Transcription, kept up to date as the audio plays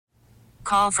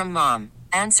call from mom.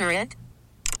 Answer it.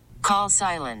 Call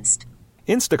silenced.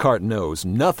 Instacart knows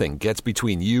nothing gets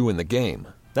between you and the game.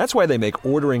 That's why they make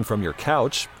ordering from your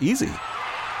couch easy.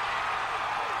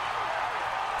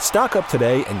 Stock up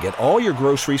today and get all your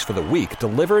groceries for the week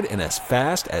delivered in as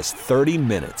fast as 30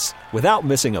 minutes without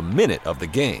missing a minute of the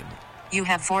game. You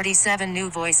have 47 new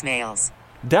voicemails.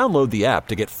 Download the app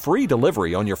to get free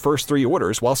delivery on your first 3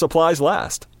 orders while supplies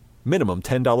last. Minimum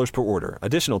 $10 per order.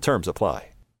 Additional terms apply.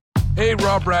 Hey,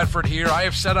 Rob Bradford here. I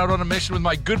have set out on a mission with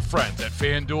my good friends at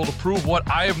FanDuel to prove what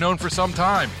I have known for some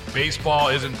time. Baseball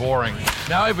isn't boring.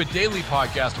 Now I have a daily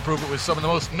podcast to prove it with some of the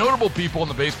most notable people in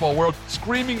the baseball world,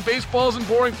 screaming baseball isn't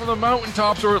boring from the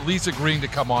mountaintops, or at least agreeing to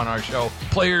come on our show.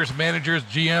 Players, managers,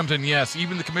 GMs, and yes,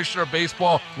 even the commissioner of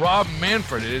baseball, Rob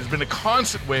Manfred. It has been a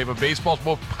constant wave of baseball's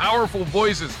most powerful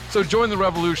voices. So join the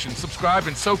revolution. Subscribe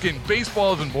and soak in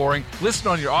Baseball Isn't Boring. Listen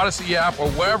on your Odyssey app or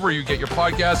wherever you get your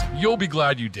podcasts. You'll be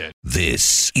glad you did.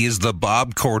 This is the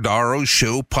Bob Cordaro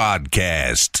Show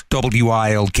podcast,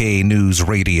 WILK News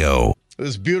Radio.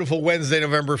 This beautiful Wednesday,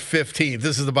 November 15th.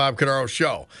 This is the Bob Cordaro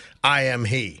Show. I am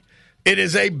he. It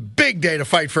is a big day to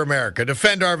fight for America,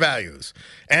 defend our values,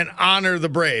 and honor the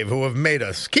brave who have made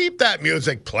us. Keep that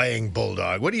music playing,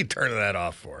 Bulldog. What are you turning that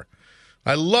off for?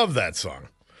 I love that song.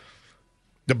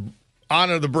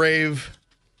 Honor the brave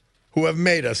who have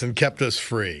made us and kept us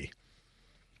free.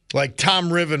 Like Tom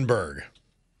Rivenberg,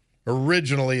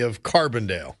 originally of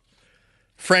Carbondale.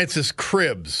 Francis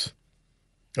Cribbs,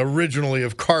 originally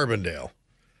of Carbondale.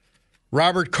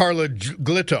 Robert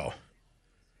Carloglitto,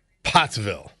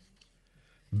 Pottsville.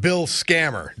 Bill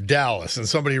Scammer, Dallas. And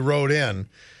somebody wrote in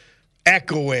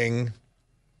echoing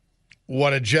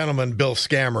what a gentleman Bill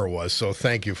Scammer was. So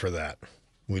thank you for that.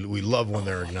 We love when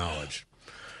they're acknowledged.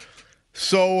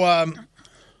 So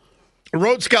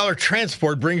Road Scholar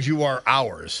Transport brings you our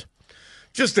hours.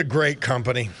 Just a great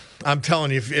company. I'm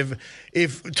telling you,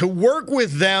 if to work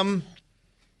with them,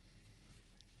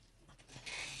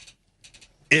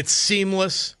 it's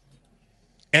seamless,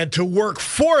 and to work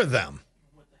for them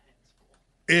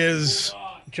is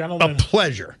a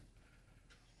pleasure.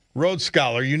 Road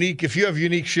Scholar, unique. If you have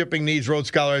unique shipping needs, Road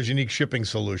Scholar has unique shipping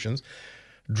solutions.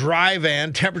 Dry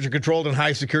van, temperature controlled, and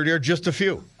high security are just a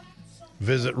few.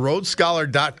 Visit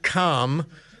roadscholar.com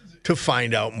to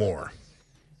find out more.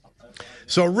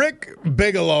 So Rick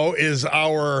Bigelow is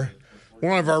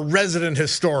one of our resident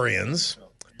historians,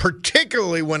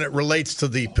 particularly when it relates to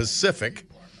the Pacific.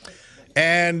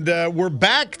 And we're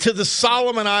back to the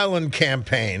Solomon Island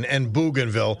campaign and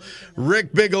Bougainville.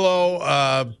 Rick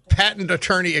Bigelow, patent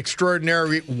attorney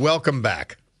extraordinary, welcome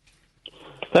back.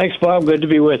 Thanks, Bob. Good to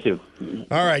be with you.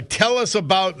 All right. Tell us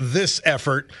about this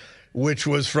effort, which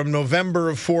was from November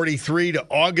of 43 to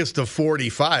August of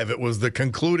 45. It was the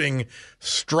concluding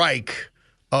strike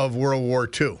of World War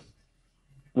II.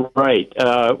 Right.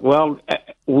 This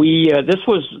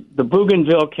was the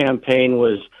Bougainville campaign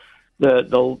was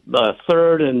the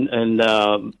third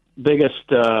and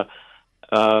biggest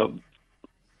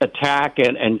attack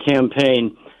and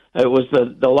campaign. It was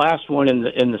the last one in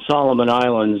the Solomon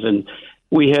Islands, and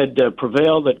we had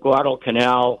prevailed at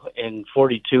Guadalcanal in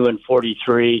 42 and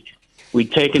 43.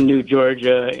 We'd taken New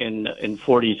Georgia in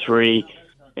 43.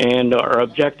 And our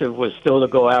objective was still to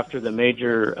go after the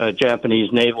major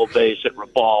Japanese naval base at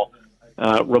Rabaul.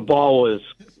 Rabaul was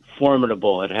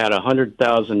formidable. It had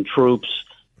 100,000 troops,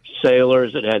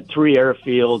 sailors. It had 3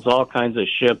 airfields, all kinds of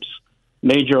ships,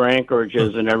 major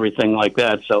anchorages, and everything like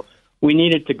that. So we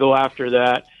needed to go after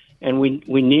that, and we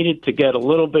needed to get a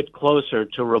little bit closer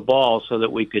to Rabaul so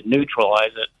that we could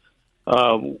neutralize it.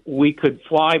 We could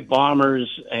fly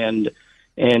bombers and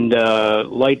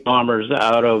light bombers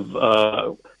out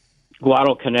of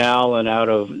Guadalcanal and out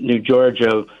of New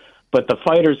Georgia, but the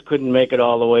fighters couldn't make it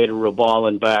all the way to Rabaul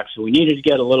and back, so we needed to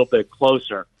get a little bit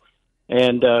closer.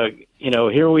 And,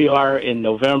 here we are in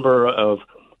November of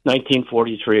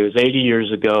 1943. It was 80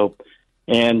 years ago.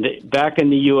 And back in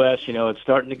the U.S., it's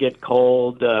starting to get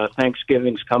cold.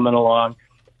 Thanksgiving's coming along.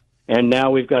 And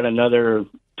now we've got another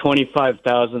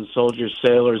 25,000 soldiers,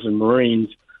 sailors, and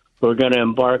Marines who are going to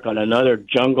embark on another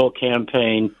jungle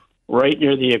campaign right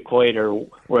near the equator,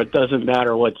 where it doesn't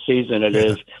matter what season it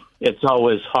is. It's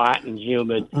always hot and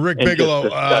humid. Rick Bigelow,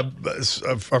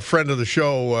 a friend of the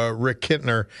show, Rick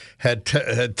Kintner, had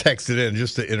texted in,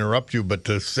 just to interrupt you, but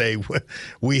to say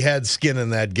we had skin in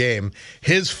that game.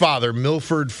 His father,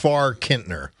 Milford Farr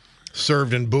Kintner,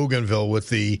 served in Bougainville with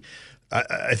the,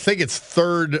 I think it's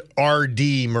 3rd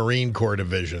RD Marine Corps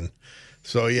Division.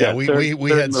 So, we had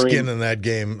Marine. Skin in that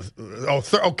game. Oh,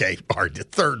 okay,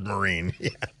 3rd Marine,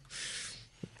 yeah.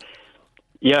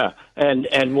 Yeah,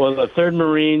 and well, the 3rd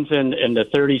Marines and the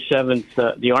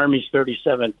 37th, the Army's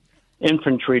 37th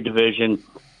Infantry Division,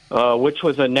 which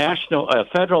was a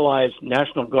federalized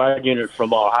National Guard unit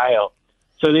from Ohio.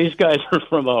 So these guys are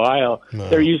from Ohio. No.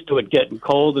 They're used to it getting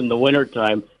cold in the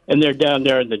wintertime, and they're down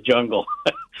there in the jungle.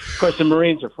 Of course, the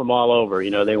Marines are from all over.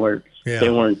 They weren't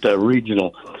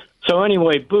regional. So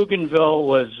anyway, Bougainville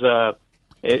was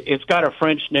it's got a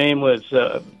French name. Was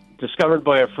discovered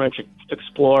by a French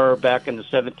explorer back in the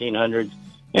 1700s,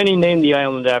 and he named the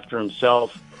island after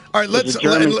himself. All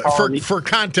right, for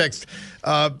context,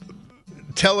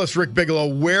 tell us, Rick Bigelow,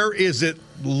 where is it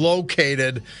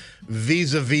located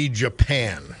vis-a-vis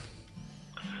Japan?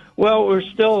 Well, we're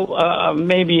still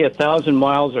maybe 1,000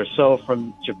 miles or so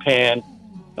from Japan.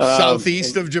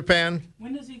 Southeast of Japan?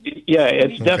 Yeah,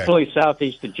 it's definitely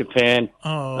southeast of Japan,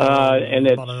 and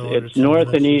it's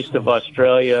north and east of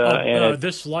Australia, and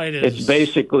it's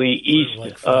basically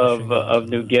east of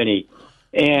New Guinea,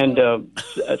 and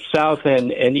south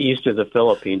and east of the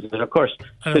Philippines. And of course,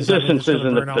 the distances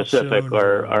in the Pacific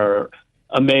are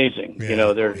amazing.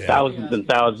 They're thousands and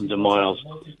thousands of miles.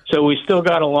 So we still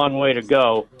got a long way to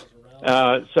go.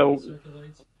 So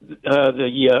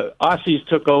the Aussies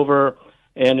took over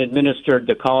and administered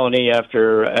the colony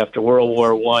after World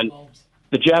War I.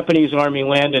 The Japanese Army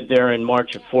landed there in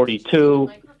March of 42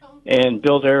 and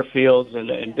built airfields,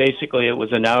 and basically it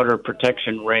was an outer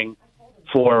protection ring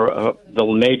for the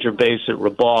major base at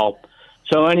Rabaul.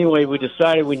 So anyway, we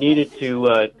decided we needed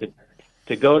to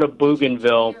go to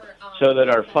Bougainville so that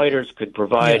our fighters could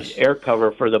provide air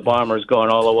cover for the bombers going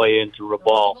all the way into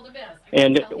Rabaul.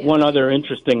 And one other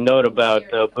interesting note about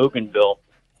Bougainville,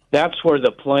 that's where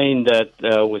the plane that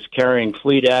was carrying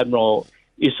Fleet Admiral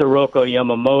Isoroku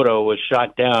Yamamoto was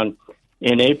shot down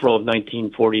in April of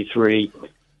 1943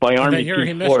 by Army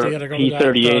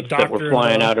P-38s that were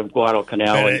flying out of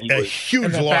Guadalcanal. And a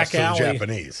huge loss to the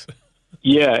Japanese.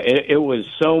 Yeah, it was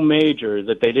so major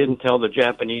that they didn't tell the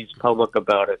Japanese public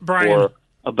about it for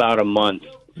about a month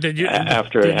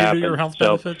after it happened. Do your health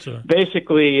benefits? Or?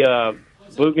 Basically,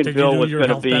 Bougainville was going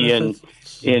to be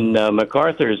in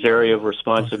MacArthur's area of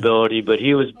responsibility, but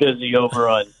he was busy over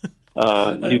on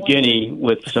New Guinea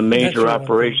with some major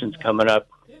operations coming up.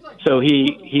 So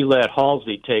he let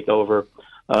Halsey take over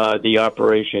the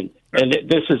operation. And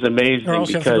this is amazing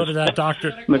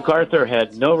because MacArthur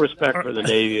had no respect for the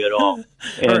Navy at all.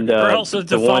 And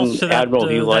the one admiral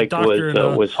he liked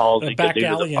was Halsey because he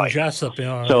was a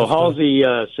fighter. So Halsey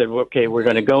said, okay, we're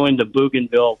going to go into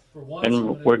Bougainville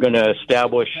and we're going to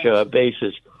establish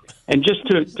bases. And just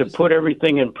to put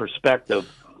everything in perspective,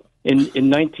 in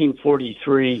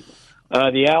 1943,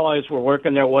 the Allies were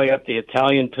working their way up the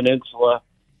Italian peninsula,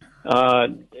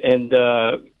 and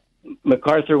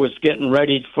MacArthur was getting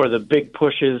ready for the big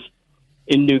pushes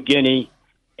in New Guinea,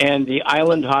 and the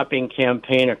island hopping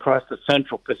campaign across the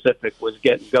Central Pacific was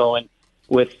getting going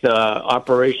with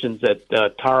operations at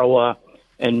Tarawa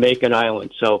and Makin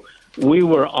Island. So we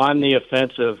were on the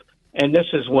offensive, and this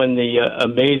is when the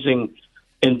amazing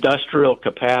industrial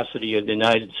capacity of the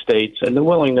United States and the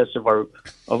willingness of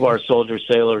our soldiers,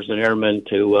 sailors, and airmen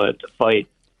to fight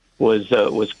was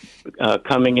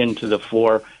coming into the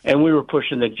fore, and we were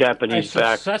pushing the Japanese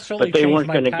back, but they weren't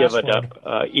going to give it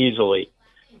up easily.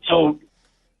 So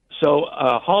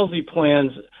Halsey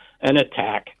plans an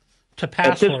attack.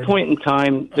 At this point in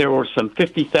time, there were some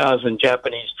 50,000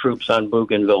 Japanese troops on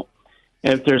Bougainville.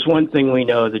 And if there's one thing we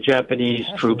know, the Japanese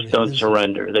troops don't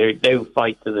surrender. They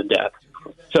fight to the death.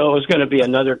 So it was going to be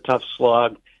another tough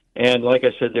slog. And like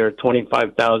I said, there are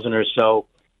 25,000 or so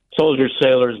soldiers,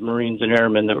 sailors, Marines, and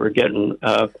airmen that were getting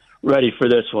ready for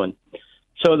this one.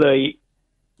 So the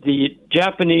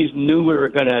Japanese knew we were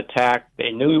going to attack.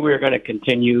 They knew we were going to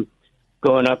continue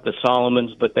going up the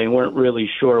Solomons, but they weren't really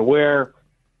sure where.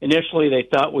 Initially, they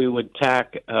thought we would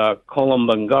attack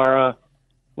Kolombangara,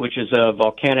 which is a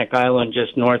volcanic island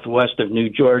just northwest of New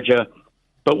Georgia.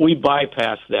 But we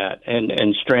bypassed that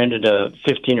and stranded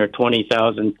 15 or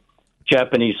 20,000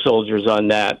 Japanese soldiers on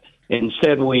that.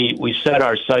 Instead, we set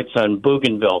our sights on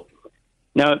Bougainville.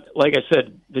 Now, like I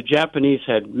said, the Japanese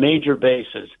had major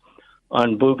bases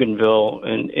on Bougainville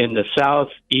in the south,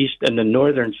 east, and the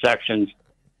northern sections,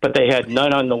 but they had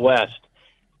none on the west.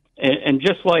 And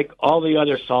just like all the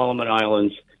other Solomon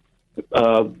Islands,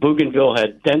 Bougainville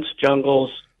had dense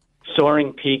jungles,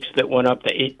 soaring peaks that went up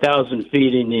to 8,000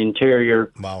 feet in the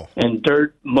interior, and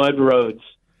dirt, mud roads.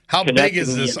 How big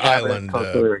is this island,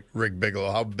 Rick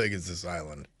Bigelow? How big is this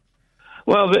island?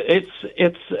 Well,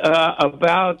 it's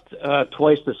about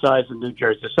twice the size of New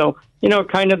Jersey. So,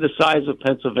 kind of the size of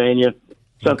Pennsylvania,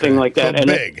 something like that. So and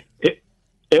big.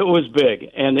 It was big,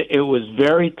 and it was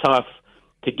very tough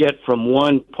to get from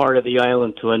one part of the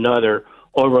island to another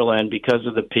overland because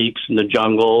of the peaks and the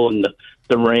jungle and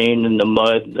the rain and the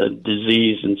mud, the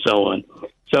disease, and so on.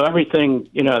 So everything,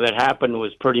 that happened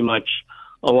was pretty much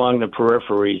along the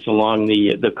peripheries, along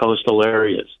the coastal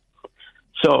areas.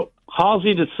 So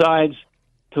Halsey decides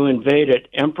to invade at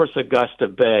Empress Augusta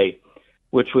Bay,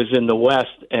 which was in the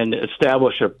west, and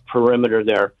establish a perimeter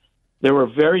there. There were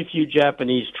very few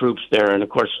Japanese troops there, and of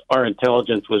course our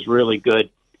intelligence was really good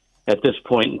at this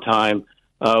point in time.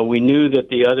 We knew that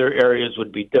the other areas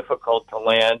would be difficult to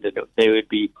land, and they would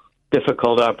be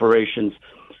difficult operations.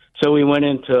 So we went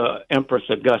into Empress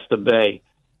Augusta Bay,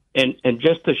 and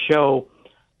just to show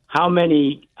how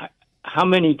many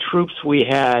troops we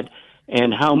had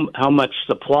and how much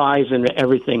supplies and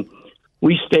everything,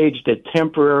 we staged a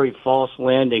temporary false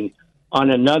landing on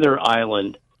another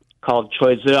island called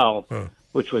Choiseul,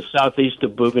 which was southeast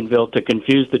of Bougainville, to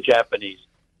confuse the Japanese.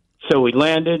 So we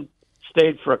landed,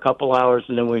 stayed for a couple hours,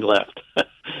 and then we left.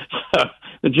 So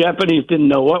the Japanese didn't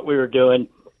know what we were doing,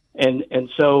 and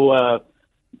so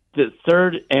the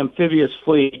 3rd Amphibious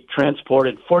Fleet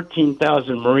transported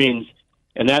 14,000 Marines,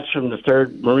 and that's from the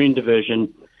 3rd Marine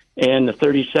Division and the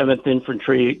 37th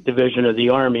Infantry Division of the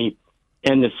Army,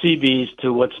 and the Seabees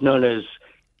to what's known as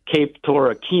Cape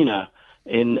Torquena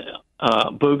in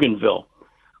Bougainville.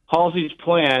 Halsey's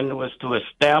plan was to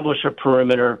establish a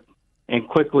perimeter and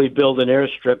quickly build an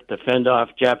airstrip to fend off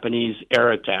Japanese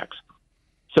air attacks.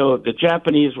 So the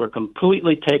Japanese were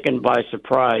completely taken by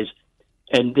surprise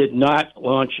and did not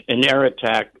launch an air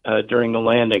attack during the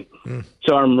landing.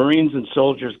 So our Marines and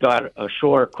soldiers got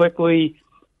ashore quickly,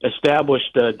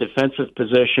 established defensive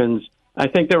positions. I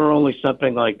think there were only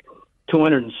something like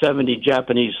 270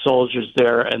 Japanese soldiers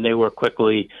there, and they were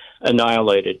quickly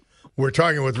annihilated. We're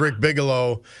talking with Rick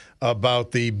Bigelow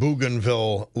about the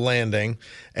Bougainville landing,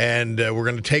 and we're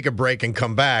going to take a break and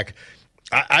come back.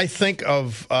 I think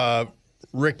of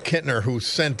Rick Kittner, who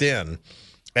sent in,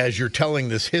 as you're telling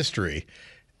this history,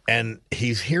 and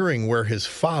he's hearing where his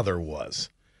father was.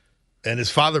 And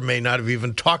his father may not have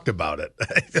even talked about it.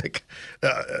 I think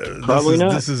Probably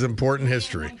not. This is important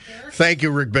history. Thank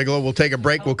you, Rick Bigelow. We'll take a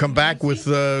break. We'll come back with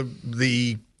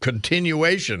the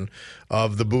continuation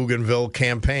of the Bougainville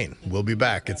campaign. We'll be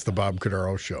back. It's the Bob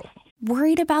Cordaro Show.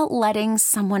 Worried about letting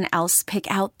someone else pick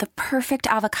out the perfect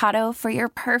avocado for your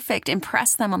perfect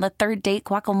impress them on the third date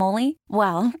guacamole?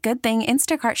 Well, good thing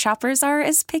Instacart shoppers are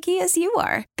as picky as you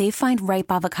are. They find ripe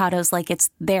avocados like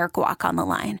it's their guac on the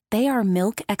line. They are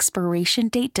milk expiration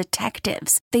date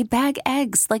detectives. They bag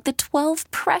eggs like the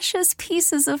 12 precious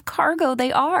pieces of cargo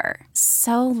they are.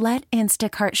 So let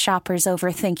Instacart shoppers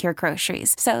overthink your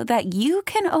groceries so that you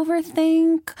can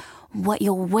overthink what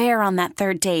you'll wear on that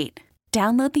third date.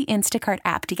 Download the Instacart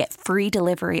app to get free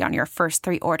delivery on your first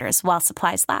 3 orders while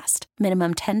supplies last.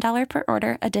 Minimum $10 per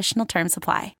order. Additional terms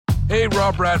apply. Hey,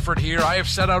 Rob Bradford here. I have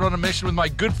set out on a mission with my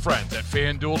good friends at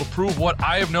FanDuel to prove what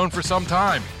I have known for some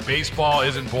time. Baseball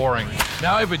isn't boring.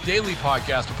 Now I have a daily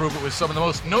podcast to prove it with some of the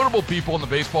most notable people in the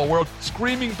baseball world,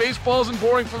 screaming baseball isn't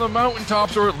boring from the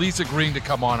mountaintops, or at least agreeing to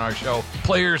come on our show.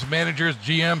 Players, managers,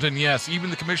 GMs, and yes, even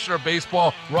the commissioner of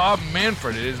baseball, Rob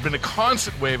Manfred. It has been a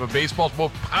constant wave of baseball's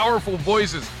most powerful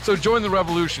voices. So join the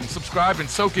revolution. Subscribe and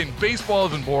soak in Baseball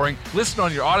Isn't Boring. Listen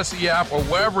on your Odyssey app or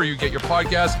wherever you get your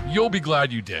podcasts. You'll be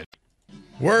glad you did.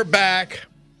 We're back.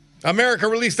 America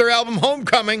released their album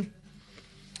Homecoming,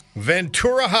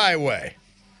 Ventura Highway.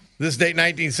 This date,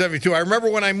 1972. I remember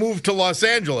when I moved to Los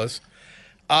Angeles,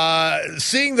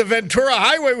 seeing the Ventura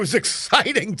Highway was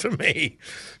exciting to me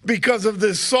because of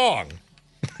this song.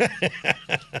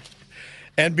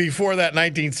 And before that,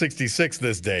 1966,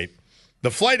 this date, the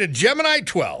flight of Gemini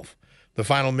 12, the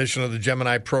final mission of the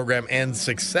Gemini program, ends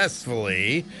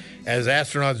successfully as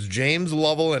astronauts James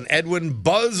Lovell and Edwin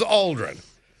Buzz Aldrin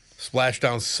splashed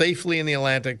down safely in the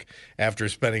Atlantic after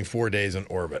spending 4 days in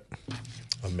orbit.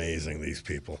 Amazing, these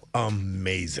people.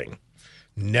 Amazing.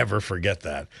 Never forget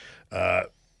that.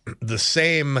 The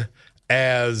same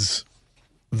as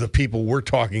the people we're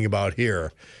talking about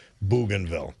here,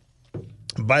 Bougainville.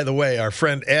 By the way, our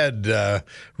friend Ed,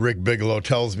 Rick Bigelow,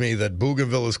 tells me that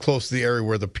Bougainville is close to the area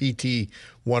where the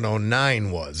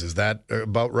PT-109 was. Is that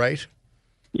about right?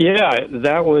 Yeah,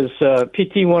 that was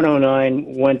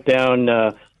PT-109 went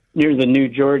down near the New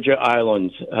Georgia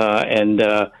Islands, and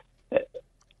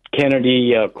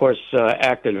Kennedy, of course,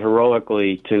 acted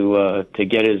heroically to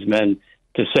get his men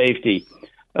to safety.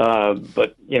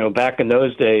 But back in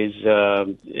those days,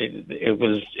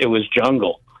 it was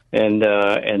jungle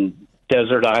and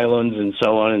desert islands and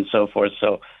so on and so forth.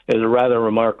 So it was a rather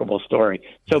remarkable story.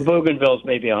 So Bougainville's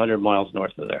maybe 100 miles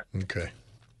north of there. Okay.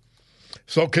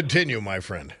 So continue, my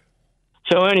friend.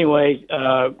 So anyway,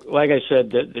 like I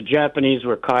said, the Japanese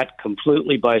were caught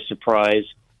completely by surprise,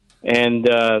 and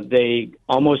they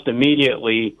almost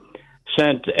immediately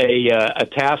sent a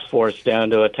task force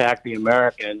down to attack the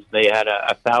Americans. They had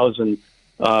 1,000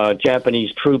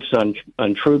 Japanese troops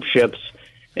on troop ships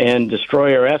and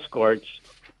destroyer escorts.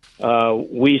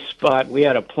 We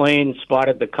had a plane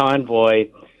spotted the convoy,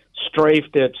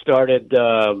 strafed it, started,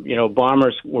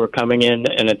 bombers were coming in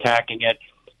and attacking it.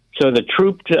 So the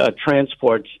troop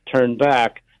transports turned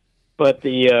back, but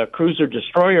the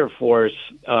cruiser-destroyer force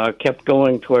kept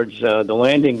going towards the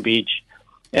landing beach,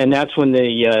 and that's when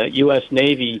the U.S.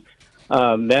 Navy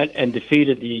met and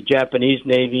defeated the Japanese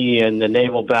Navy in the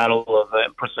naval battle of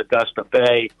Empress Augusta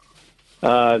Bay.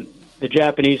 The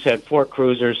Japanese had 4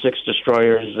 cruisers, 6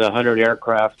 destroyers, 100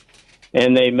 aircraft,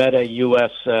 and they met a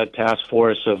U.S. task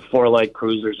force of 4 light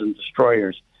cruisers and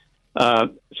destroyers.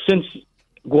 Since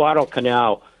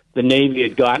Guadalcanal, the Navy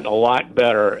had gotten a lot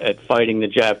better at fighting the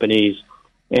Japanese,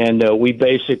 and we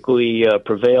basically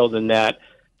prevailed in that,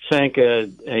 sank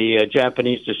a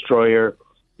Japanese destroyer,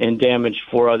 and damaged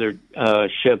 4 other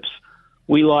ships.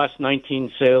 We lost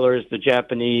 19 sailors. The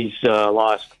Japanese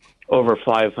lost over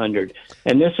 500.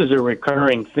 And this is a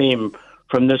recurring theme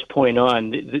from this point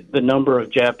on. The number of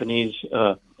Japanese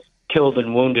killed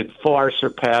and wounded far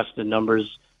surpassed the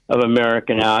numbers of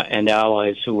American and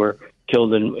allies who were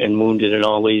killed and wounded in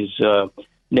all these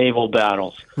naval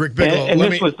battles. Rick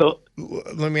Bigelow,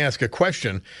 let me ask a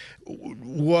question.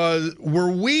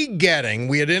 Were we getting?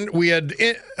 We had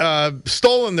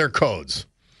stolen their codes,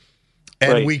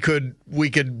 and right. we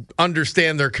could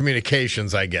understand their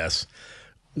communications, I guess.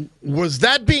 Was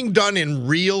that being done in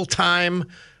real time,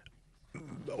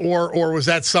 or was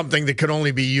that something that could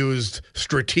only be used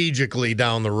strategically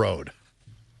down the road?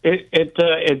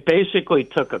 It basically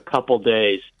took a couple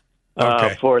days.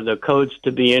 For the codes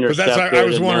to be intercepted. I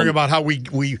was wondering about how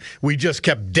we just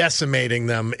kept decimating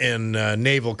them in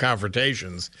naval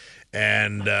confrontations,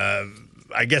 and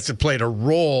I guess it played a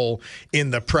role in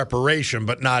the preparation,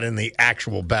 but not in the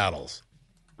actual battles.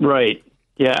 Right.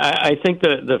 Yeah, I think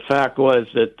the fact was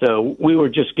that we were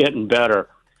just getting better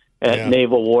at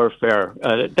naval warfare.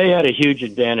 They had a huge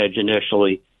advantage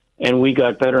initially, and we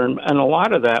got better, and a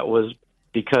lot of that was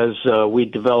because we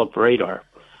developed radar.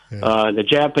 The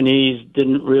Japanese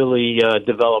didn't really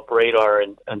develop radar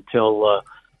until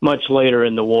much later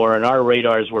in the war, and our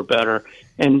radars were better.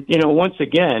 And, once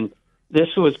again, this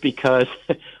was because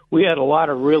we had a lot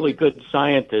of really good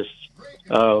scientists,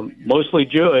 mostly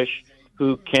Jewish,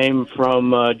 who came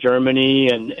from Germany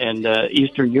and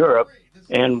Eastern Europe.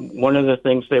 And one of the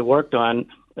things they worked on,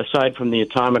 aside from the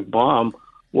atomic bomb,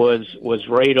 was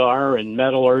radar and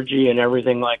metallurgy and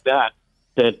everything like that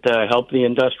helped the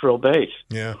industrial base.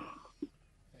 Yeah.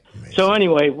 Amazing. So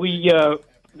anyway,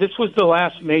 this was the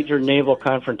last major naval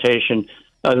confrontation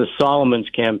of the Solomons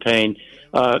campaign.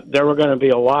 There were going to be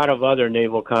a lot of other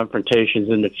naval confrontations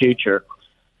in the future.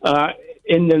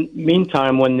 In the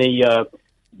meantime, when the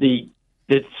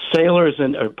sailors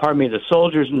the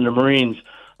soldiers and the Marines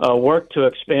worked to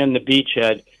expand the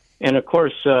beachhead, and of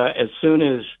course, as soon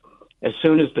as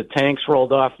the tanks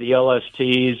rolled off the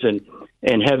LSTs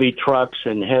and heavy trucks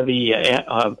and heavy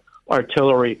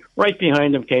artillery, right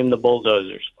behind them came the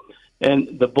bulldozers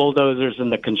and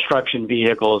the construction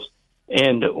vehicles.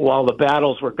 And while the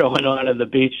battles were going on the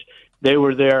beach, they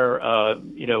were there,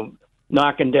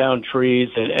 knocking down trees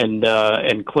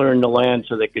and clearing the land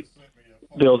so they could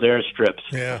build airstrips.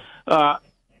 Yeah. A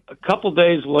couple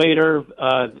days later,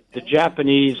 the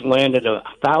Japanese landed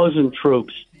 1,000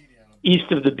 troops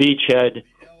east of the beachhead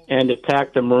and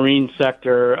attacked the Marine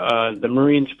sector. The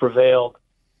Marines prevailed.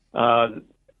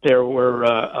 There were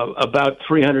about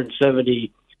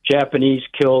 370 Japanese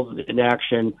killed in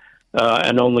action,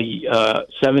 and only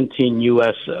 17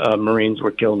 U.S. Marines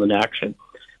were killed in action.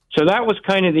 So that was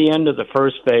kind of the end of the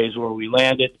first phase, where we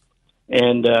landed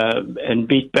and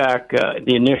beat back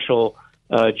the initial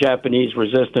Japanese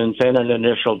resistance and an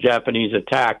initial Japanese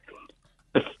attack.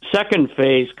 The second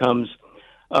phase comes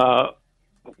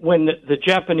when the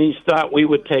Japanese thought we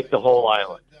would take the whole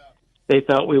island. They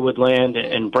thought we would land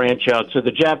and branch out. So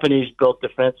the Japanese built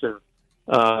defensive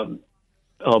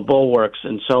bulwarks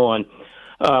and so on.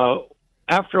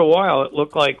 After a while, it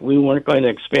looked like we weren't going to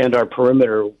expand our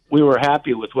perimeter. We were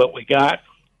happy with what we got.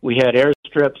 We had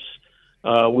airstrips.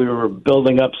 We were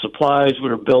building up supplies. We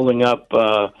were building up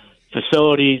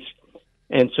facilities.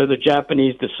 And so the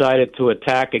Japanese decided to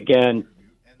attack again.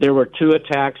 There were 2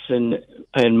 attacks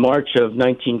in March of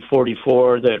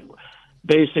 1944 that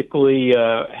basically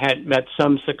had met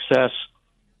some success,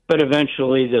 but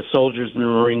eventually the soldiers and the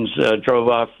Marines drove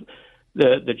off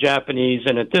the Japanese.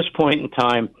 And at this point in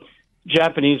time,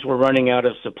 Japanese were running out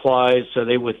of supplies, so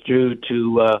they withdrew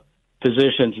to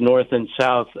positions north and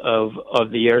south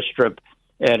of the airstrip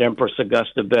at Empress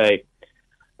Augusta Bay.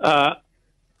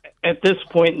 At this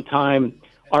point in time,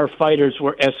 our fighters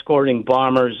were escorting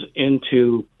bombers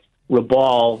into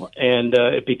Rabaul, and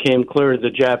it became clear to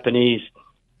the Japanese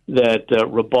that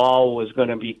Rabaul was going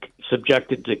to be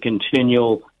subjected to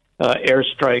continual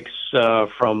airstrikes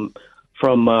from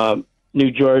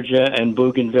New Georgia and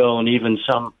Bougainville, and even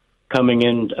some coming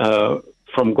in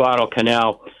from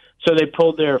Guadalcanal. So they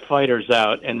pulled their fighters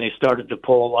out, and they started to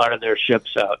pull a lot of their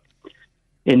ships out.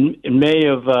 In May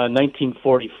of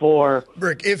 1944...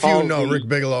 Rick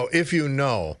Bigelow, if you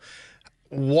know,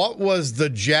 what was the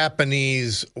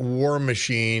Japanese war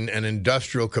machine and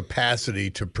industrial capacity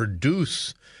to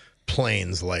produce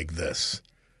planes like this?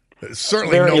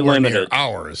 Certainly nowhere near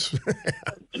ours.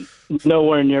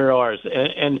 Nowhere near ours.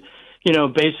 And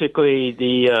basically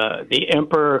the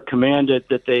emperor commanded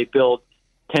that they build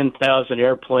 10,000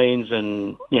 airplanes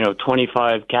and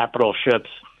 25 capital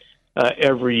ships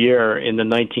every year in the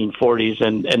 1940s,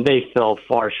 and they fell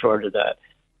far short of that.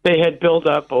 They had built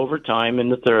up over time in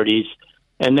the 30s,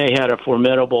 and they had a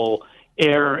formidable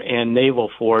air and naval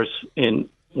force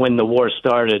when the war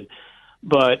started.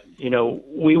 But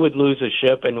we would lose a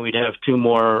ship, and we'd have 2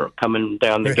 more coming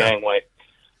down the gangway.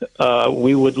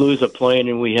 We would lose a plane,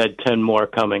 and we had 10 more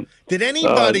coming. Did any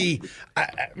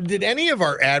of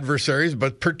our adversaries,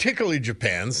 but particularly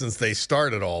Japan, since they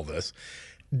started all this,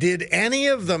 did any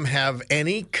of them have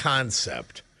any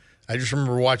concept? I just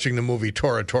remember watching the movie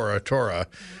Tora, Tora, Tora,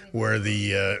 where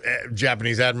the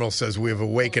Japanese admiral says, "We have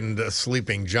awakened a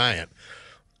sleeping giant."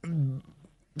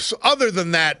 So other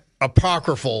than that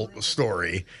apocryphal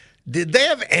story, did they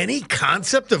have any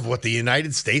concept of what the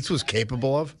United States was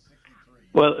capable of?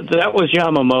 Well, that was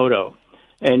Yamamoto.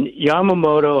 And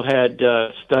Yamamoto had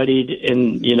studied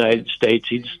in the United States.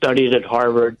 He'd studied at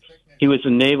Harvard. He was a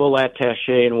naval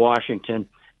attaché in Washington.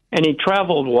 And he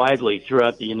traveled widely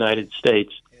throughout the United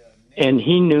States. And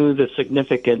he knew the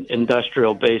significant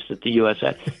industrial base that the U.S.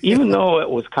 had, even though it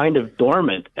was kind of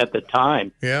dormant at the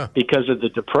time because of the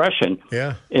Depression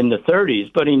in the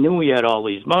 30s. But he knew we had all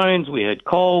these mines. We had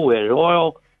coal. We had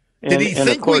oil. Did he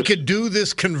think we could do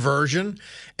this conversion?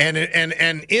 And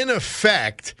in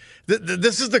effect,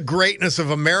 this is the greatness of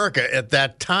America at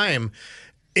that time.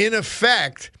 In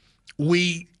effect,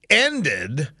 we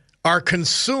ended our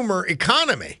consumer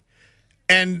economy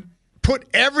and put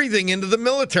everything into the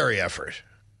military effort.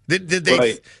 Did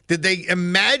they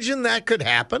imagine that could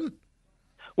happen?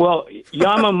 Well,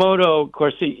 Yamamoto, of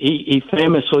course, he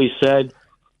famously said,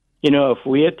 if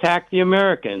we attack the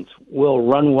Americans, we'll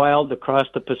run wild across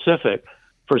the Pacific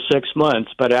for 6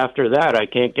 months, but after that, I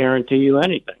can't guarantee you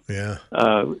anything. Yeah.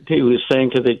 He was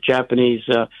saying to the Japanese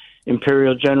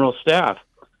Imperial General Staff.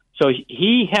 So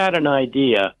he had an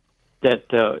idea that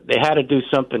they had to do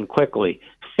something quickly.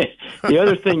 The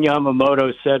other thing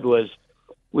Yamamoto said was,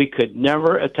 we could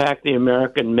never attack the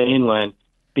American mainland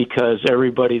because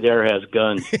everybody there has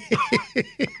guns. We've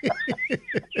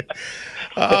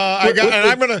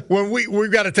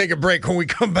got to take a break. When we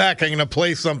come back, I'm going to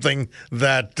play something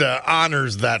that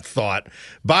honors that thought.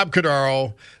 Bob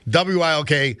Cordaro,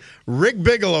 WILK, Rick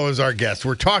Bigelow is our guest.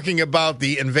 We're talking about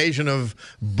the invasion of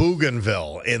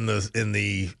Bougainville in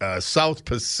the South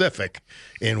Pacific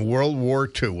in World War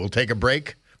II. We'll take a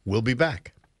break. We'll be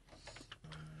back.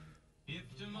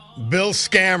 Bill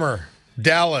Scammer,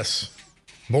 Dallas,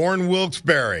 born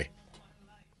Wilkes-Barre.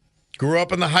 Grew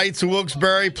up in the Heights of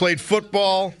Wilkes-Barre, played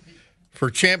football for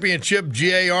championship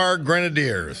GAR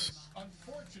Grenadiers.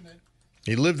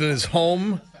 He lived in his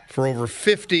home for over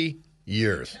 50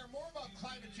 years.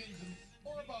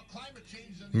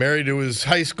 Married to his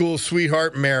high school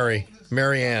sweetheart, Mary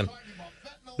Ann.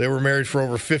 They were married for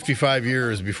over 55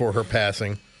 years before her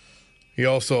passing. He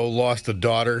also lost a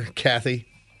daughter, Kathy.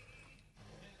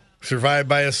 Survived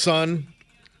by a son,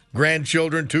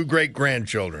 grandchildren, 2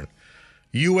 great-grandchildren.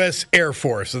 U.S. Air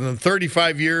Force, and then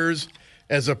 35 years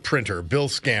as a printer, Bill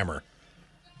Scammer.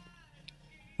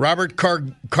 Robert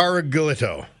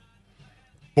Caraglito,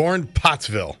 born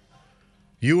Pottsville,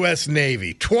 U.S.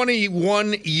 Navy.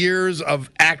 21 years of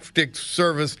active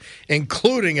service,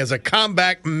 including as a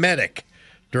combat medic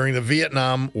during the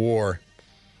Vietnam War.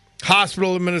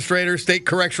 Hospital administrator, State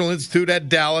Correctional Institute at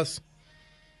Dallas.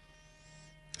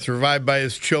 Survived by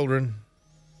his children.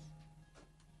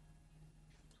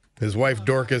 His wife,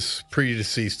 Dorcas,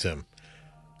 predeceased him.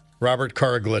 Robert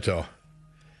Caraglito.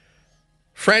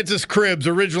 Francis Cribbs,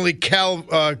 originally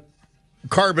Carbondale,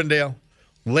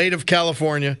 late of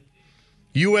California.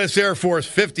 U.S. Air Force,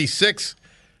 56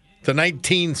 to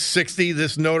 1960,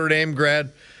 this Notre Dame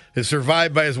grad. is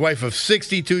survived by his wife of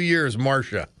 62 years,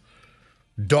 Marcia.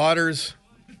 Daughters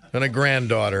and a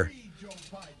granddaughter,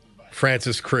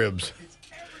 Francis Cribbs.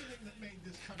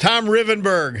 Tom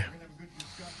Rivenberg,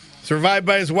 survived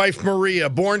by his wife, Maria,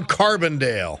 born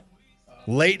Carbondale,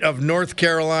 late of North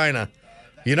Carolina.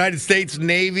 United States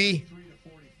Navy,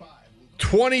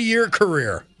 20-year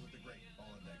career.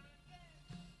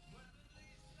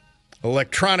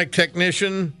 Electronic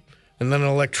technician and then an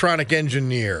electronic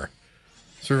engineer.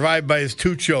 Survived by his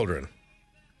 2 children.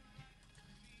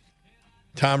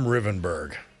 Tom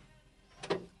Rivenberg.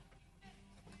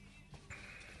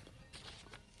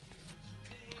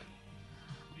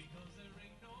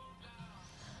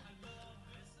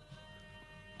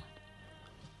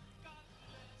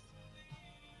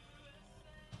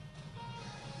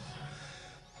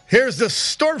 Here's the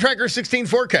Storm Tracker 16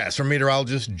 forecast from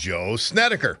meteorologist Joe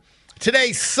Snedeker.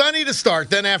 Today, sunny to start,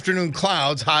 then afternoon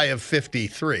clouds, high of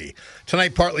 53.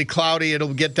 Tonight, partly cloudy.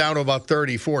 It'll get down to about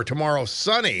 34. Tomorrow,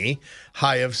 sunny,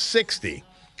 high of 60.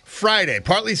 Friday,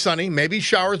 partly sunny, maybe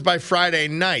showers by Friday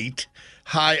night,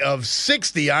 high of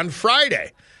 60 on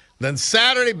Friday. Then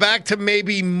Saturday, back to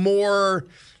maybe more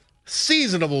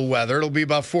seasonable weather. It'll be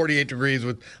about 48 degrees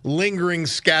with lingering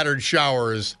scattered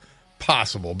showers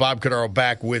possible. Bob Cordaro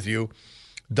back with you,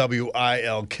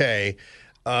 WILK.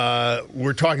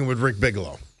 We're talking with Rick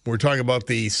Bigelow. We're talking about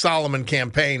the Solomon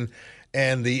campaign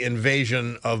and the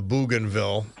invasion of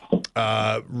Bougainville.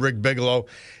 Rick Bigelow.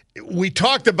 We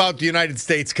talked about the United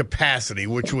States capacity,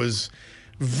 which was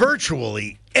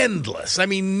virtually endless. I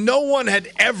mean, no one had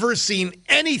ever seen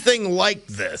anything like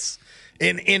this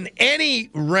in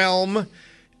any realm,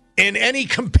 in any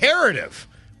comparative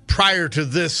prior to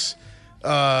this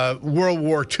World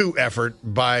War II effort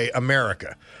by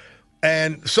America.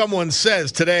 And someone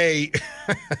says today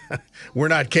we're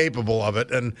not capable of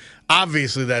it. And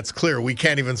obviously that's clear. We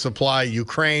can't even supply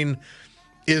Ukraine,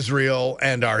 Israel,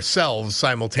 and ourselves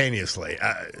simultaneously.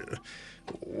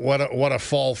 What a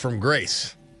fall from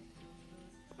grace.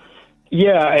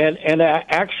 Yeah, and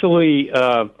actually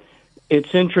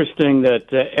it's interesting that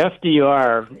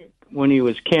FDR, when he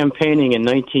was campaigning in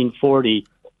 1940,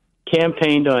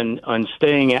 campaigned on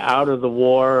staying out of the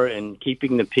war and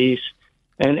keeping the peace.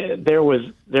 And there was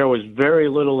very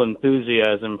little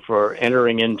enthusiasm for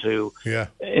entering into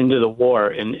the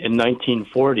war in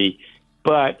 1940,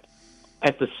 but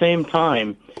at the same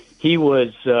time, he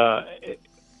was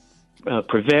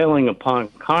prevailing upon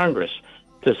Congress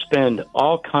to spend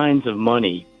all kinds of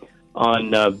money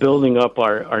on building up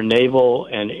our naval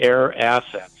and air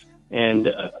assets,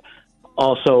 and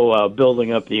also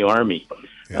building up the Army.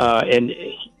 And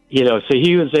so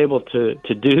he was able to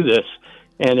do this.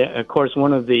 And, of course,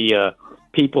 one of the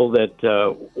people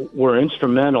that were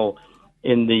instrumental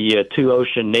in the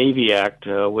Two-Ocean Navy Act,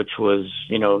 which was,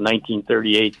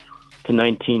 1938 to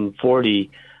 1940,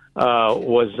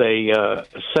 was a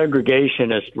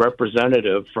segregationist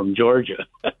representative from Georgia.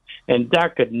 And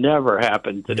that could never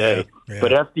happen today. Yeah.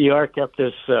 But FDR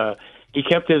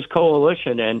kept his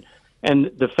coalition.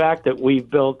 And the fact that we've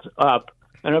built up,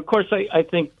 and, of course, I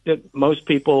think that most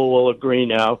people will agree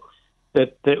now,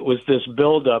 that it was this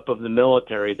buildup of the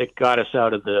military that got us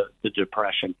out of the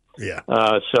Depression. Yeah.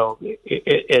 So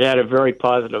it had a very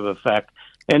positive effect.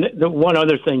 And the one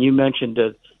other thing you mentioned,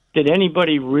 did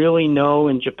anybody really know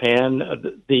in Japan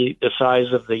the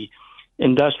size of the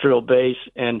industrial base?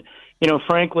 And,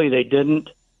 frankly, they didn't,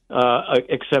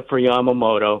 except for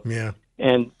Yamamoto. Yeah.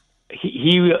 And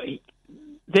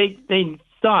they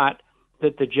thought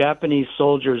that the Japanese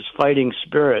soldiers' fighting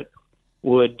spirit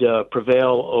would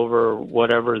prevail over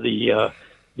whatever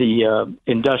the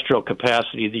industrial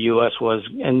capacity of the U.S. was,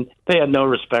 and they had no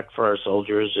respect for our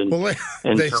soldiers, and so on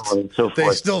and so forth. They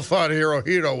still thought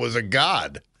Hirohito was a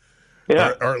god,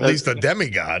 or at least a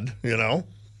demigod,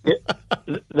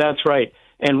 That's right.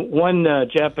 And one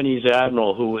Japanese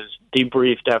admiral who was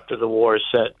debriefed after the war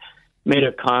made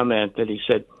a comment that he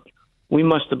said, "We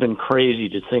must have been crazy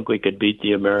to think we could beat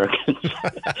the Americans."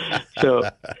 So.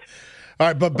 All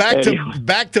right, but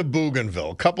back to Bougainville.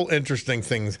 A couple interesting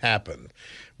things happened.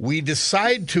 We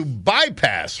decide to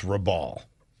bypass Rabaul.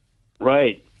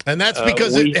 Right. And that's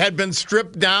because it had been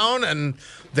stripped down and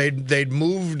they'd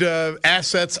moved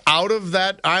assets out of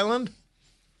that island?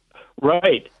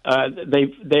 Right.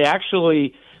 They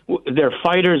actually, their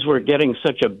fighters were getting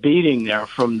such a beating there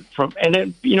from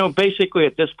basically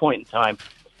at this point in time,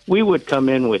 we would come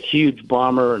in with huge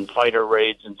bomber and fighter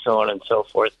raids and so on and so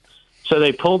forth. So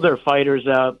they pulled their fighters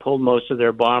out, pulled most of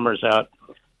their bombers out.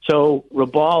 So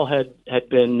Rabaul had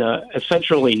been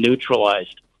essentially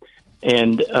neutralized,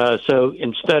 and so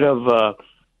instead of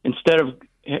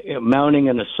mounting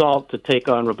an assault to take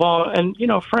on Rabaul. And,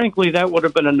 frankly, that would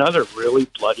have been another really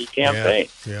bloody campaign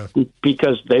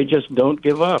because they just don't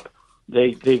give up.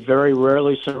 They very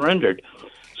rarely surrendered.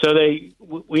 So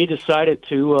we decided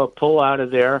to pull out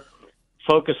of there,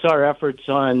 focus our efforts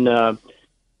on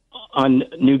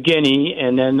New Guinea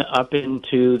and then up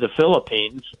into the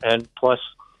Philippines, and plus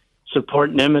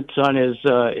support Nimitz on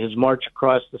his march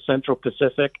across the Central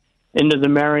Pacific into the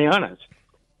Marianas.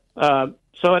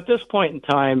 So at this point in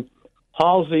time,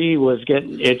 Halsey was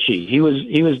getting itchy. He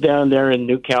was down there in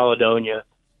New Caledonia,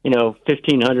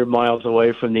 1,500 miles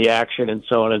away from the action and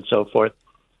so on and so forth.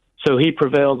 So he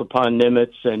prevailed upon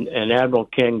Nimitz and Admiral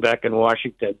King back in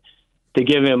Washington to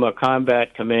give him a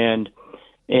combat command.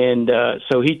 And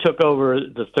so he took over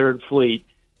the Third Fleet.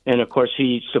 And, of course,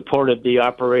 he supported the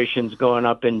operations going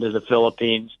up into the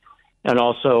Philippines and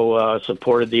also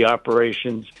supported the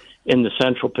operations in the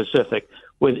Central Pacific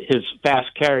with his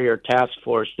fast carrier task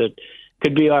force that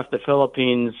could be off the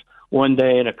Philippines one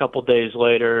day and a couple days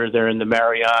later they're in the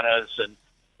Marianas.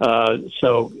 And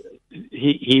so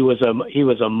he was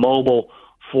a mobile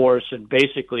force, and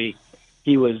basically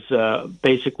he was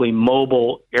basically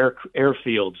mobile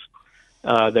airfields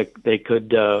that they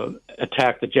could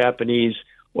attack the Japanese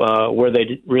where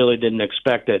they really didn't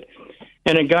expect it.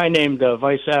 And a guy named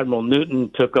Vice Admiral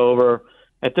Newton took over.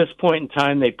 At this point in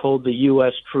time, they pulled the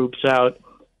U.S. troops out,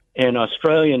 and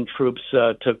Australian troops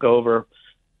took over.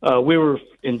 We were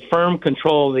in firm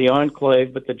control of the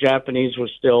enclave, but the Japanese were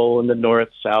still in the north,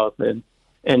 south, and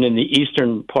in the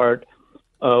eastern part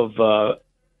of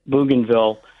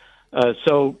Bougainville.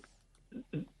 So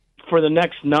for the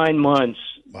next 9 months,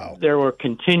 there were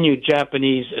continued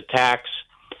Japanese attacks,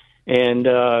 and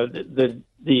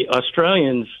the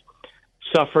Australians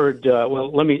suffered.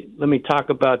 Let me talk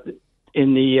about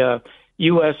in the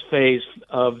U.S. phase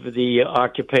of the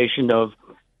occupation of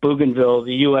Bougainville.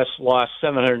 The U.S. lost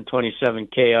 727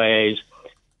 KIAs,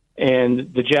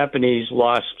 and the Japanese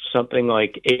lost something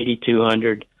like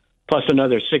 8,200, plus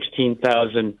another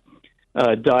 16,000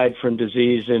 died from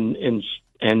disease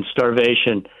and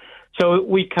starvation. So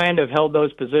we kind of held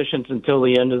those positions until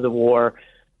the end of the war.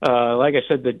 Like I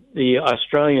said, the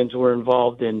Australians were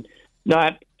involved in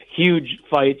not huge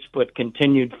fights, but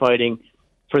continued fighting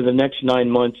for the next 9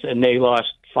 months, and they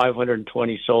lost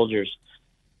 520 soldiers.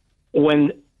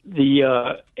 When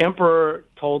the emperor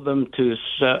told them to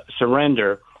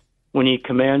surrender, when he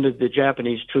commanded the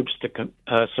Japanese troops to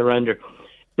surrender,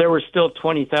 there were still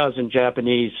 20,000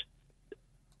 Japanese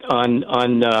on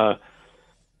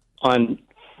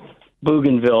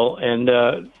Bougainville,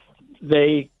 and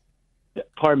they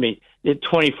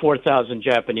 24,000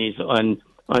 Japanese on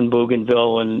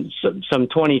Bougainville, and some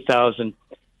 20,000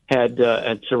 had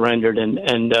surrendered,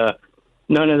 and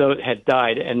none of those had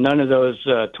died, and none of those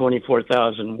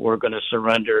 24,000 were going to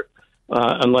surrender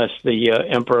unless the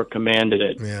emperor commanded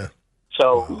it. Yeah.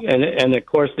 So, and of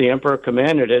course, the emperor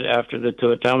commanded it after the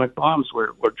 2 atomic bombs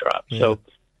were dropped. Yeah. So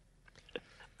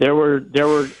there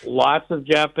were lots of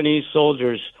Japanese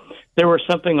soldiers. There were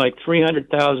something like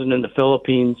 300,000 in the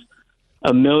Philippines,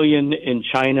 1 million in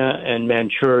China and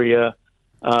Manchuria,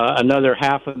 another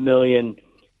 500,000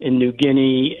 in New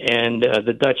Guinea and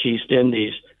the Dutch East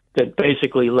Indies that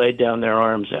basically laid down their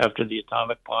arms after the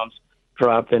atomic bombs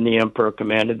dropped and the emperor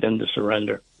commanded them to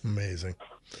surrender. Amazing.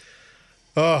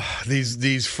 Oh,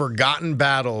 these forgotten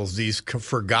battles, these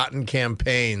forgotten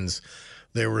campaigns,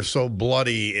 they were so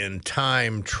bloody in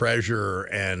time, treasure,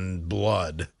 and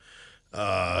blood.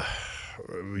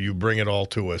 You bring it all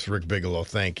to us, Rick Bigelow.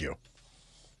 Thank you.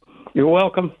 You're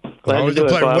welcome. Glad to do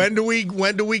it, Bob. When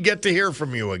do we get to hear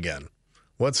from you again?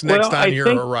 What's next on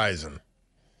your horizon?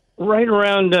 Right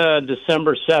around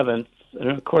December 7th.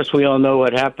 And of course, we all know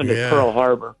what happened at Pearl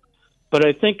Harbor. But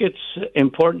I think it's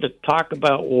important to talk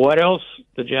about what else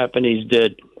the Japanese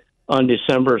did on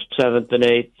December 7th and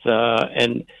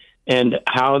 8th, and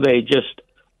how they just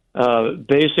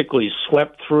basically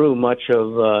swept through much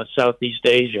of Southeast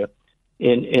Asia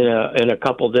in a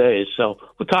couple days. So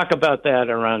we'll talk about that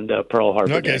around Pearl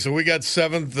Harbor. Okay, Day. so we got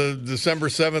December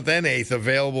 7th and 8th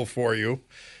available for you,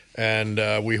 and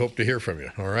we hope to hear from you.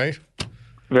 All right?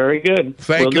 Very good.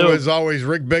 Thank you, as always,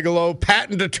 Rick Bigelow,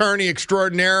 patent attorney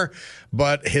extraordinaire,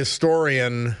 but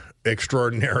historian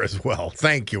extraordinaire as well.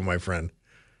 Thank you, my friend.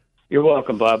 You're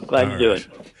welcome, Bob. Glad to do it.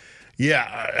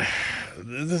 Yeah,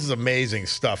 this is amazing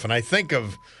stuff. And I think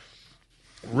of,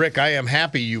 Rick, I am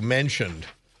happy you mentioned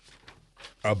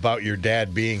about your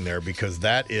dad being there, because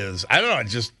that is, I don't know,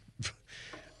 just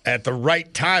at the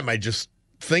right time, I just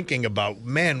thinking about,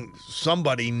 man,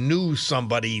 somebody knew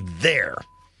somebody there.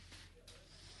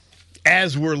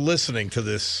 As we're listening to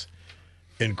this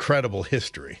incredible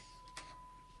history.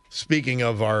 Speaking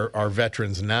of our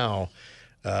veterans now,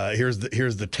 here's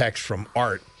the text from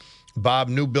Art. Bob,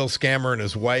 knew Bill Scammer and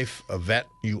his wife, a vet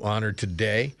you honored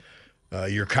today.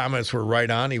 Your comments were right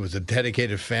on. He was a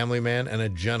dedicated family man and a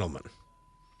gentleman.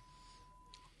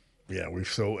 Yeah,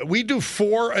 we do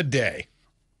 4 a day,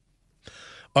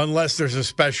 unless there's a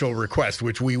special request,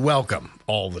 which we welcome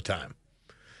all the time.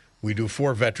 We do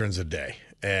 4 veterans a day,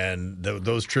 and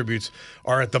those tributes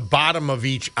are at the bottom of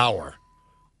each hour,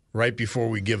 right before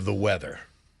we give the weather.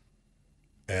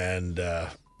 And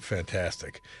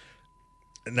fantastic.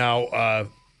 Now,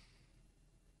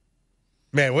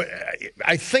 man,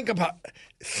 I think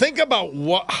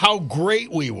about how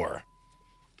great we were.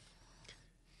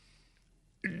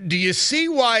 Do you see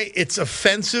why it's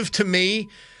offensive to me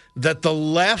that the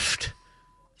left,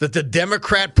 that the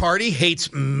Democrat Party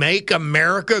hates Make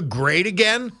America Great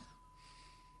Again?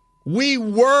 We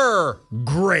were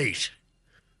great.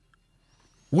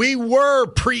 We were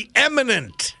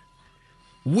preeminent.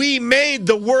 We made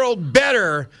the world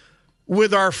better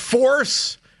with our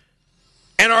force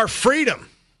and our freedom.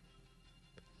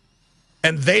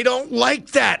 And they don't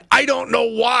like that. I don't know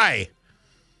why.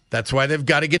 That's why they've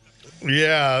got to get...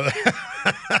 Yeah.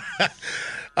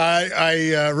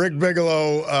 Rick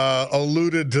Bigelow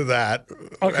alluded to that.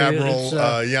 Okay, Admiral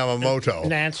Yamamoto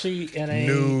Nancy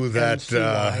knew that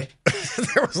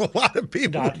there was a lot of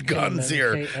people with guns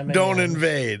here. Don't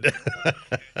invade.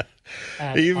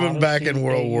 Even back in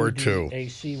World War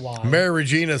II. Mary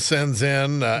Regina sends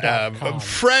in,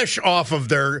 fresh off of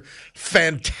their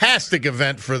fantastic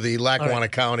event for the Lackawanna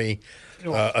County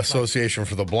Association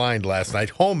for the Blind last night,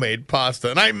 homemade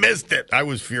pasta, and I missed it. I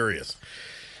was furious.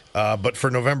 But for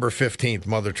November 15th,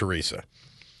 Mother Teresa,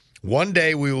 one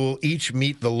day we will each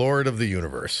meet the Lord of the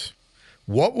universe.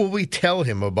 What will we tell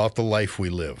him about the life we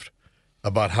lived,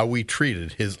 about how we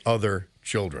treated his other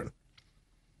children?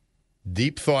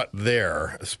 Deep thought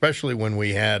there, especially when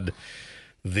we had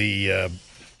the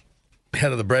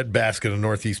head of the breadbasket of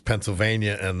Northeast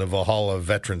Pennsylvania and the Valhalla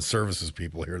Veteran Services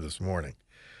people here this morning.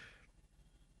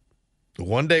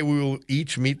 One day we will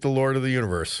each meet the Lord of the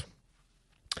universe.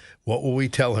 What will we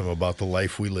tell him about the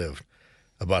life we lived,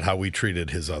 about how we treated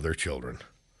his other children?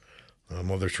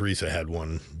 Mother Teresa had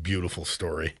one beautiful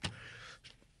story.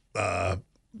 Bob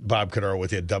Cordaro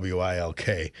with you at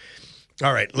WILK.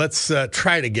 All right, let's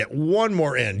try to get one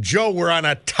more in. Joe, we're on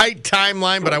a tight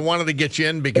timeline, but I wanted to get you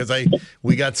in because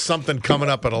we got something coming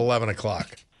up at 11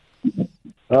 o'clock.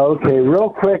 Okay, real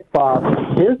quick, Bob.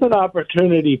 Here's an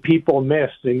opportunity people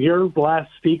missed, and your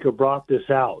last speaker brought this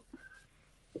out.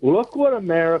 Look what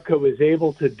America was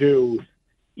able to do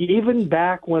even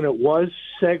back when it was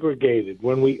segregated,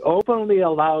 when we openly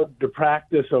allowed the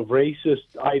practice of racist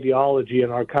ideology in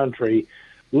our country.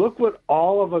 Look what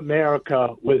all of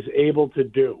America was able to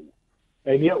do.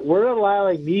 And yet we're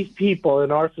allowing these people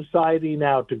in our society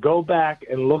now to go back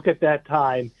and look at that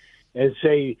time and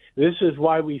say, this is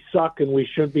why we suck and we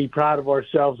should be proud of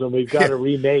ourselves and we've got to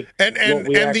remake and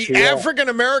the African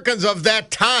Americans of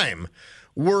that time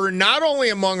were not only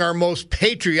among our most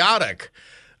patriotic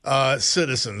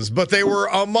citizens, but they were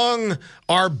among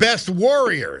our best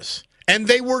warriors, and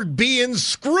they were being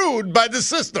screwed by the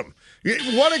system.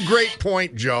 What a great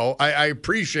point, Joe. I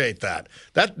appreciate that.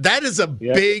 That is a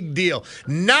big deal.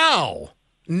 Now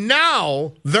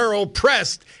they're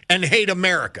oppressed and hate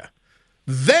America.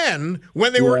 Then,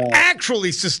 when they were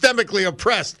actually systemically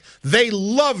oppressed, they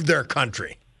loved their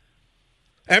country.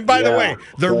 And by the way,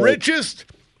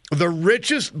 the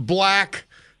richest black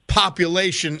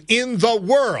population in the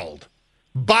world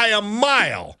by a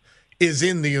mile is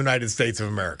in the United States of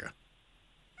America.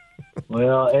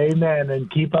 Well, amen, and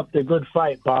keep up the good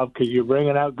fight, Bob, because you're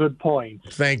bringing out good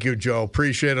points. Thank you, Joe.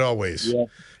 Appreciate it always. Yeah.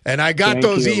 And I got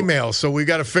those emails, so we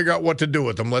got to figure out what to do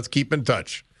with them. Let's keep in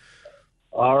touch.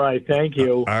 All right, thank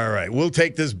you. All right, we'll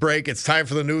take this break. It's time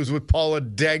for the news with Paula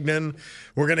Degnan.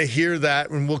 We're going to hear that,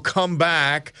 and we'll come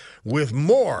back with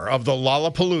more of the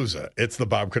Lollapalooza. It's the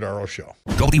Bob Cordaro Show.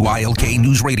 WILK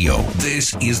News Radio.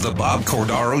 This is the Bob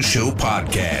Cordaro Show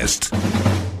podcast.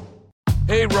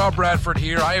 Hey, Rob Bradford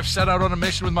here. I have set out on a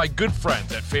mission with my good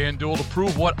friends at FanDuel to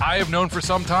prove what I have known for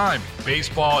some time.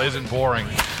 Baseball isn't boring.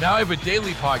 Now I have a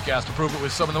daily podcast to prove it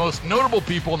with some of the most notable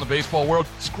people in the baseball world,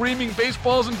 screaming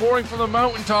baseball isn't boring from the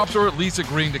mountaintops, or at least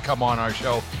agreeing to come on our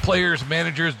show. Players,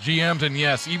 managers, GMs, and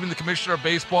yes, even the commissioner of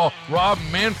baseball, Rob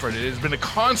Manfred. It has been a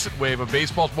constant wave of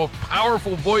baseball's most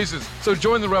powerful voices. So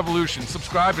join the revolution.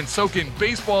 Subscribe and soak in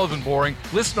Baseball Isn't Boring.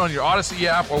 Listen on your Odyssey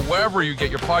app or wherever you get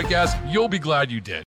your podcasts. You'll be glad you did.